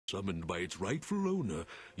summoned by its rightful owner,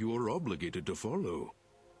 you are obligated to follow.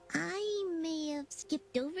 I may have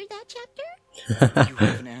skipped over that chapter? You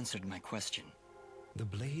haven't answered my question. The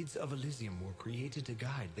blades of Elysium were created to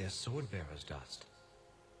guide their sword-bearers, Dust.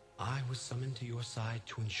 I was summoned to your side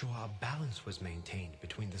to ensure a balance was maintained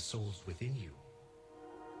between the souls within you.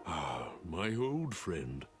 Ah, my old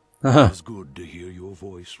friend. It is good to hear your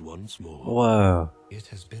voice once more. Whoa. It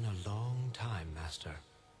has been a long time, Master.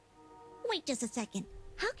 Wait just a second.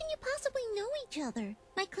 How can you possibly know each other?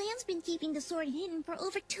 My clan's been keeping the sword hidden for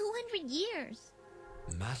over 200 years.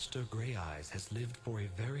 Master Grey Eyes has lived for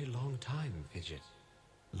a very long time, Fidget.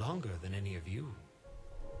 Longer than any of you.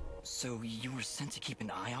 So you were sent to keep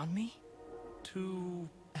an eye on me? To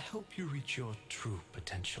help you reach your true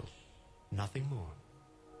potential. Nothing more.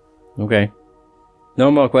 Okay.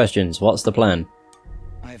 No more questions. What's the plan?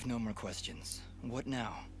 I have no more questions. What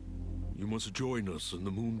now? You must join us in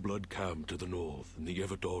the Moonblood camp to the north in the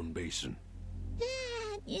Everdawn Basin.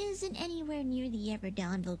 That isn't anywhere near the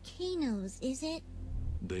Everdawn volcanoes, is it?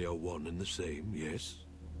 They are one and the same, yes?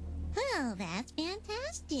 Oh, that's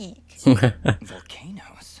fantastic.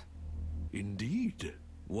 Volcanoes? Indeed.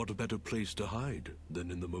 What a better place to hide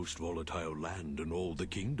than in the most volatile land in all the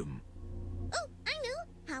kingdom? Oh, I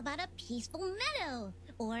know. How about a peaceful meadow?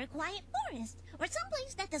 Or a quiet forest? Or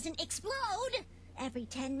someplace that doesn't explode every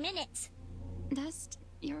 10 minutes? Dust,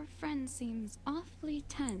 your friend seems awfully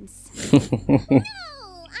tense. No,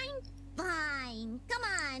 I'm fine. Come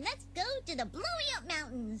on, let's go to the blowy up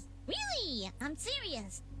mountains. Really, I'm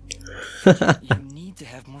serious. You need to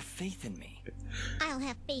have more faith in me. I'll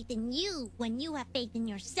have faith in you when you have faith in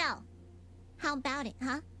yourself. How about it,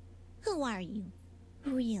 huh? Who are you?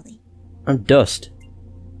 Really? I'm Dust.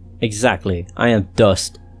 Exactly. I am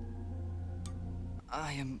Dust.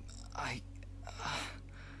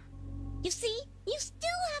 You see? You still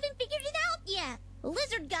haven't figured it out yet.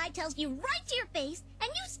 Lizard guy tells you right to your face, and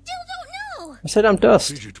you still don't know. I said I'm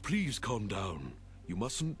Dust. Fidget, please calm down. You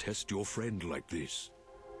mustn't test your friend like this.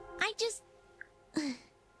 I just...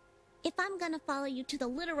 If I'm gonna follow you to the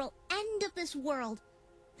literal end of this world,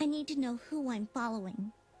 I need to know who I'm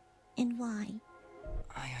following. And why.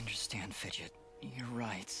 I understand, Fidget. You're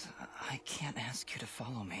right. I can't ask you to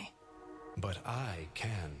follow me. But I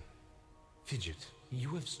can. Fidget, you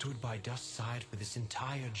have stood by Dust's side for this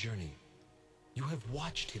entire journey. You have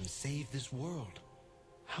watched him save this world.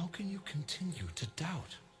 How can you continue to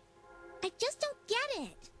doubt? I just don't get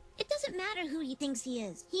it. It doesn't matter who he thinks he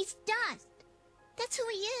is. He's Dust. That's who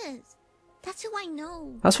he is. That's who I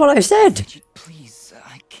know. That's what I said. Fidget, please.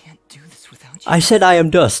 I can't do this without you. I said I am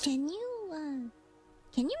Dust. Can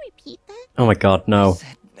you repeat that? Oh my god, no. I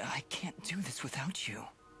said I can't do this without you.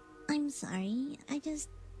 I'm sorry.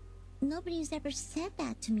 Nobody's ever said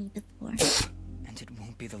that to me before. And it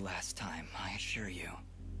won't be the last time, I assure you.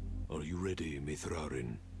 Are you ready,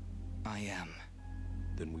 Mithrarin? I am.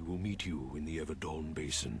 Then we will meet you in the Everdawn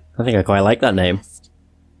Basin. I think I quite like that name.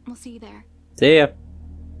 We'll see you there. See ya.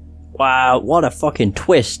 Wow, what a fucking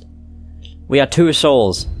twist. We are two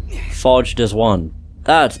souls, forged as one.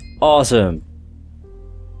 That's awesome.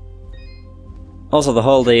 Also, the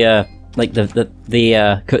whole, the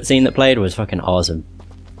cutscene that played was fucking awesome.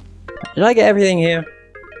 Did I get everything here?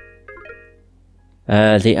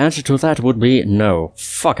 The answer to that would be no.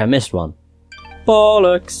 Fuck, I missed one.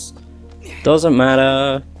 Bollocks. Doesn't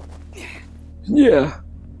matter. Yeah.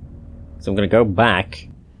 So I'm gonna go back.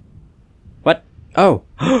 What? Oh!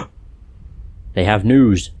 They have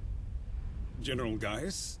news. General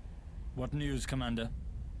Gaius? What news, Commander?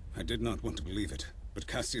 I did not want to believe it, but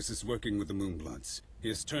Cassius is working with the Moonbloods. He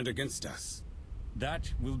has turned against us.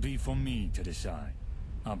 That will be for me to decide.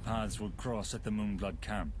 Our paths will cross at the Moonblood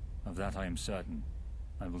camp. Of that I am certain.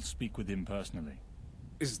 I will speak with him personally.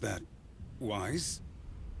 Is that wise?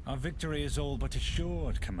 Our victory is all but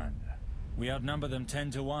assured, Commander. We outnumber them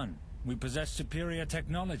 10 to 1. We possess superior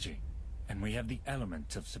technology. And we have the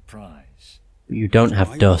element of surprise. You don't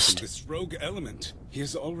have Dust. This rogue element. He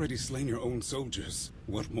has already slain your own soldiers.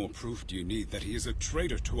 What more proof do you need that he is a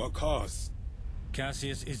traitor to our cause?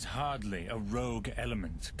 Cassius is hardly a rogue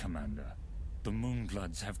element, Commander. The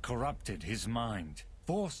Moonbloods have corrupted his mind,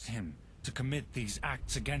 forced him to commit these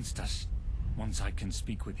acts against us. Once I can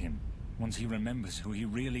speak with him, once he remembers who he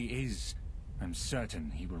really is, I'm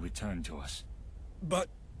certain he will return to us. But...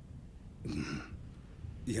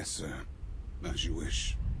 Yes, sir. As you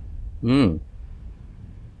wish. Hmm.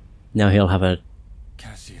 Now he'll have a...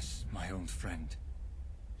 Cassius, my old friend.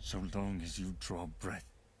 So long as you draw breath,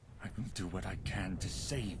 I will do what I can to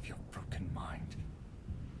save your broken mind.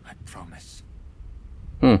 I promise.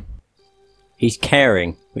 Hmm. He's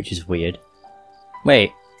caring, which is weird.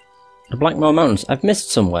 Wait. The Blackmore Mountains. I've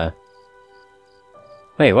missed somewhere.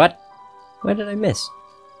 Wait, what? Where did I miss?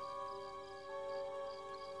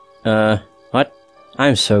 What?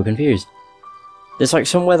 I'm so confused. There's like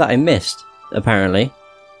somewhere that I missed, apparently.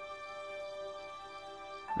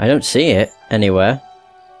 I don't see it anywhere.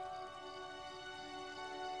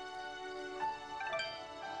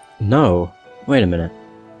 No. Wait a minute.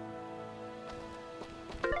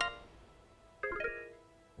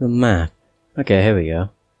 The map. Okay, here we go.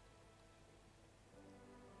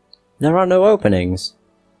 There are no openings.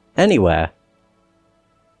 Anywhere.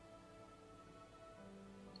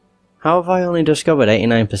 How have I only discovered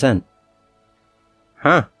 89%?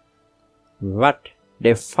 Huh? What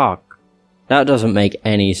the fuck? That doesn't make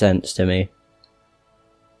any sense to me.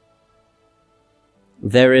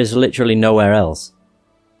 There is literally nowhere else.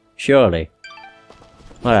 Surely.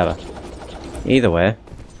 Whatever. Either way.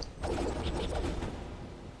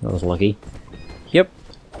 That was lucky. Yep.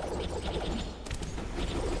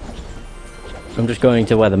 I'm just going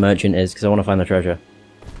to where the merchant is because I want to find the treasure.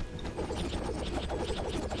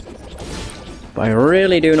 But I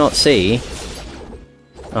really do not see...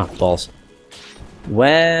 Oh, balls.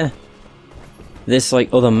 Where this,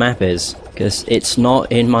 like, other map is, because it's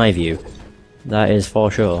not in my view. That is for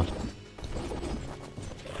sure.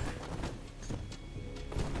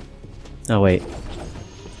 Oh, wait.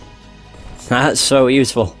 That's so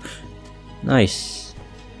useful. Nice.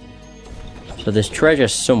 So there's treasure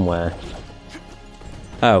somewhere.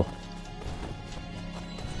 Oh.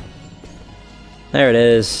 There it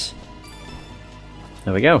is.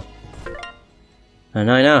 There we go. And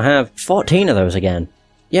I now have 14 of those again.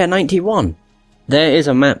 Yeah, 91. There is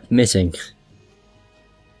a map missing.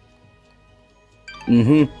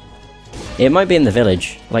 It might be in the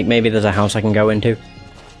village. Like maybe there's a house I can go into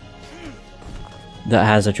that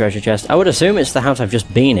has a treasure chest. I would assume it's the house I've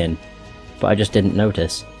just been in, but I just didn't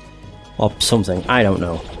notice. Or something. I don't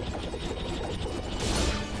know.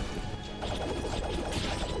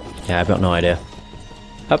 Yeah, I've got no idea.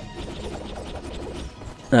 Up.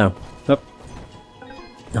 No. Up.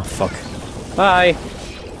 Oh, fuck. Bye!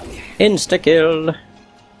 Insta-kill!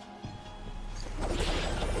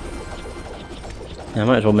 I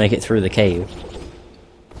might as well make it through the cave.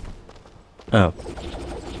 Oh.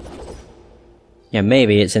 Yeah,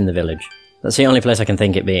 maybe it's in the village. That's the only place I can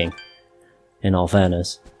think it being. In all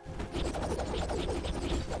fairness.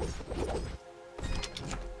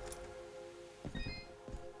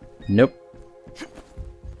 Nope.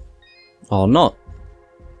 Or not.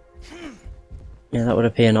 Yeah, that would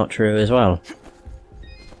appear not true as well.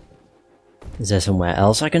 Is there somewhere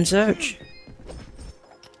else I can search?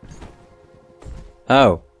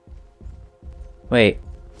 Oh. Wait.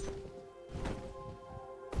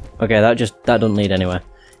 Okay, that doesn't lead anywhere.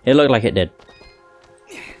 It looked like it did.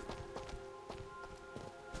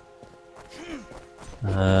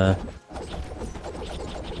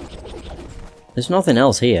 There's nothing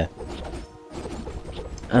else here.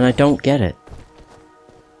 And I don't get it.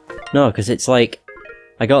 No, because it's like,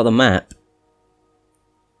 I got the map,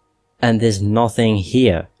 and there's nothing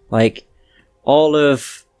here. Like, all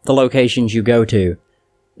of the locations you go to,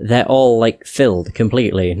 they're all, like, filled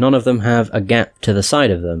completely. None of them have a gap to the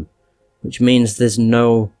side of them, which means there's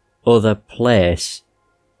no other place.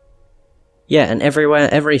 Yeah, and everywhere,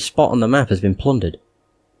 every spot on the map has been plundered.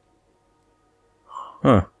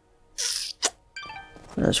 Huh.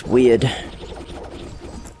 That's weird.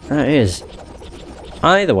 That is.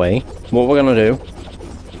 Either way, what we're gonna do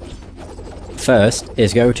first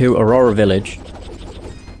is go to Aurora Village,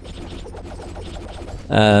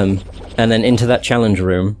 and then into that challenge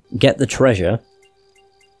room, get the treasure,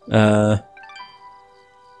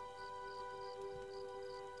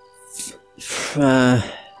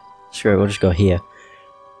 screw it, we'll just go here.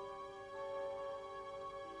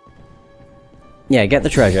 Yeah, get the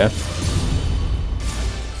treasure.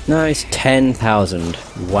 Nice, 10,000.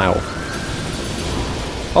 Wow.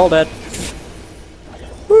 All dead.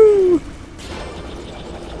 Woo!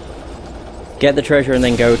 Get the treasure and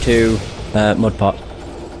then go to Mudpot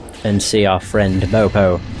and see our friend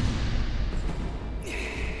Bopo.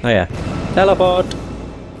 Oh yeah. Teleport!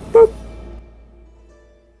 Boop!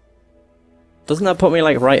 Doesn't that put me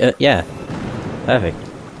like right at... yeah. Perfect.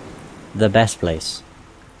 The best place.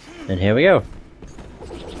 And here we go.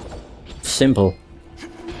 Simple.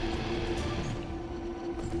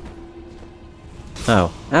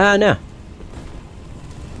 Oh. Ah, no.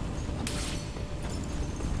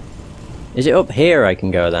 Is it up here I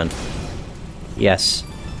can go then? Yes.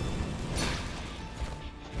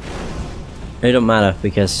 It don't matter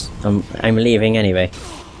because I'm leaving anyway.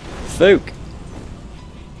 Fook.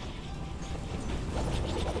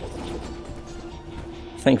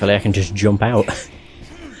 Thankfully I can just jump out.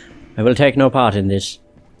 I will take no part in this.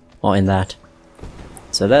 Or in that.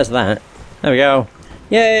 So there's that. There we go.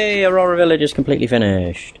 Yay! Aurora Village is completely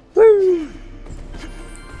finished. Woo!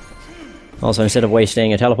 Also, instead of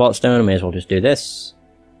wasting a teleport stone, I may as well just do this.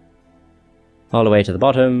 All the way to the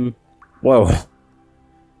bottom. Whoa.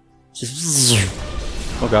 Just...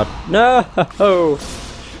 Oh god. No!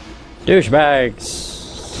 Douchebags!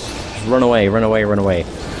 Just run away, run away, run away.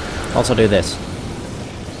 Also do this.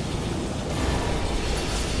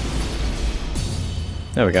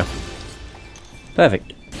 There we go.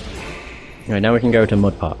 Perfect. Right, now we can go to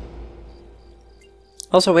Mud Park.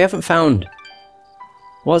 Also, we haven't found...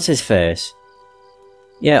 What's his face?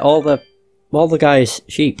 Yeah, all the guys'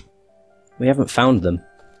 sheep. We haven't found them.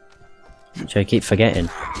 Which I keep forgetting.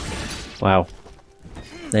 Wow.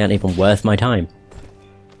 They aren't even worth my time.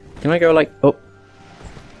 Can I go like... Oh.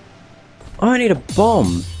 Oh, I need a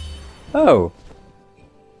bomb. Oh.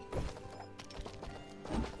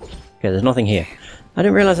 Okay, there's nothing here. I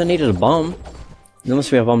didn't realise I needed a bomb. There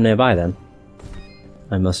must be a bomb nearby then.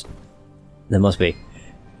 There must be.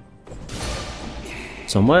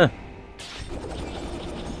 Somewhere.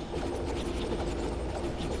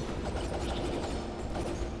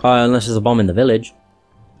 Oh, unless there's a bomb in the village.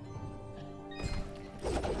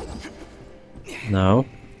 No.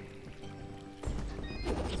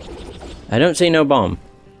 I don't see no bomb.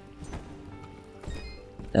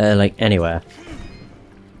 Like anywhere.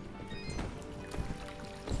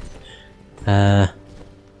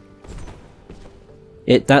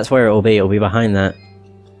 That's where it'll be. It'll be behind that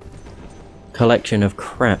collection of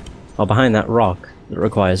crap. Or behind that rock that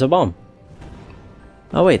requires a bomb.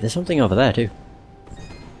 Oh wait, there's something over there too.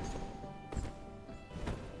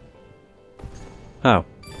 Oh.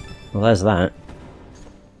 Well, there's that.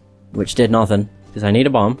 Which did nothing, because I need a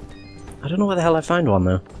bomb. I don't know where the hell I find one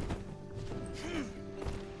though.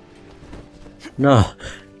 No,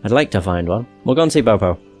 I'd like to find one. We'll go and see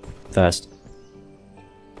Bopo first.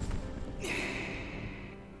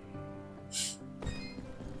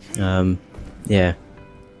 Yeah.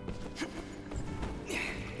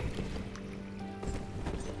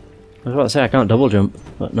 I was about to say I can't double jump,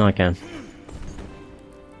 but no I can.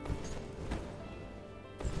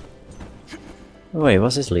 Oh wait,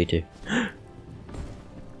 what's this lead to?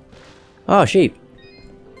 Oh, sheep!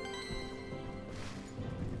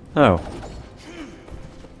 Oh.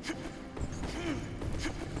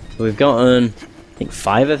 So we've gotten, I think,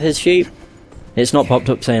 5 of his sheep? It's not popped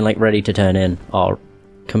up saying like ready to turn in, or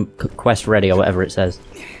quest ready, or whatever it says.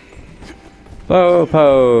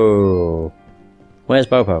 Bopo! Where's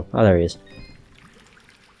Bopo? Oh, there he is.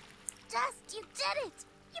 Dust, you did it!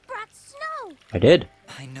 You brought snow! I did.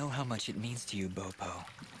 I know how much it means to you, Bopo.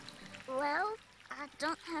 Well, I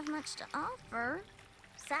don't have much to offer.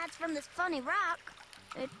 Aside from this funny rock,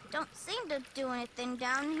 it don't seem to do anything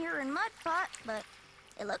down here in Mudpot, but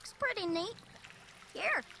it looks pretty neat.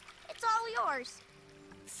 Here, it's all yours.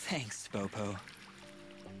 Thanks, Bopo.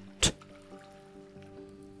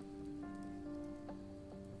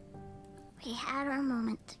 We had our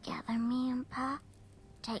moment together, me and Pa.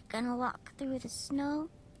 Taking a walk through the snow,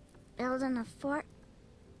 building a fort,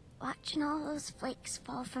 watching all those flakes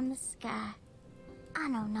fall from the sky. I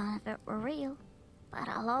know none of it were real, but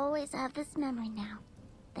I'll always have this memory now,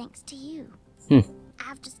 thanks to you.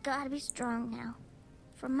 I've just gotta be strong now,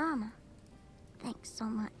 for Mama. Thanks so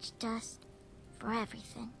much, Dust, for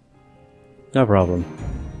everything. No problem.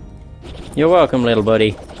 You're welcome, little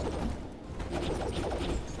buddy.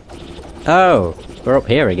 Oh, we're up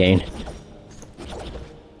here again.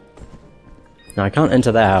 No, I can't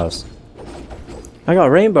enter their house. I got a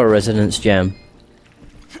rainbow residence gem.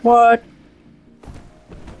 What?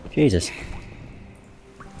 Jesus.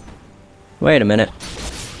 Wait a minute.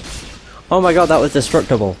 Oh my god, that was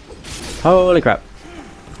destructible. Holy crap.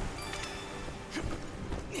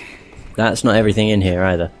 That's not everything in here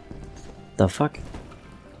either. The fuck?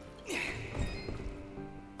 I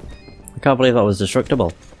can't believe that was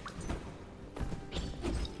destructible.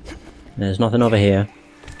 There's nothing over here.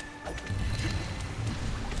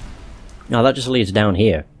 No, that just leads down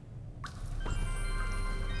here.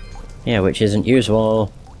 Yeah, which isn't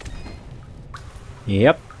useful.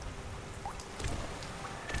 Yep.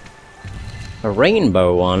 A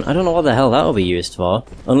rainbow one? I don't know what the hell that'll be used for.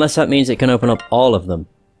 Unless that means it can open up all of them.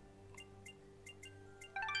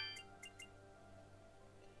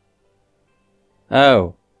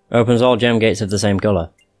 Oh. Opens all gem gates of the same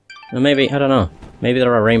colour. Or maybe, I don't know. Maybe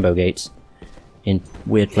there are rainbow gates. In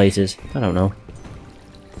weird places. I don't know.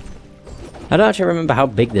 I don't actually remember how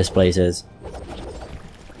big this place is.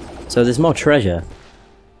 So there's more treasure.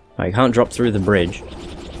 I can't drop through the bridge.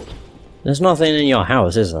 There's nothing in your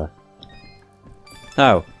house, is there?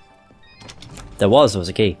 Oh. There was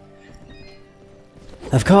a key.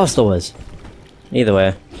 Of course there was. Either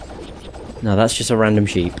way. No, that's just a random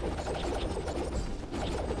sheep.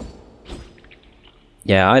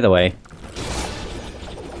 Yeah, either way.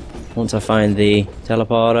 Once I find the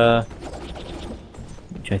teleporter,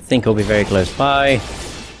 which I think will be very close by.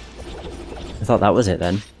 I thought that was it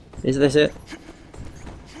then. Is this it?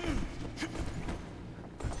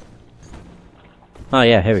 Oh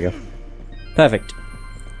yeah, here we go. Perfect.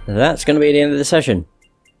 That's going to be the end of the session.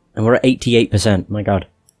 And we're at 88%. My god.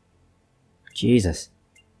 Jesus.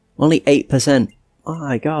 Only 8%. Oh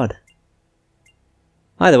my god.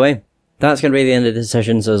 Either way, that's going to be the end of this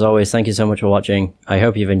session. So as always, thank you so much for watching. I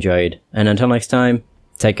hope you've enjoyed. And until next time,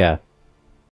 take care.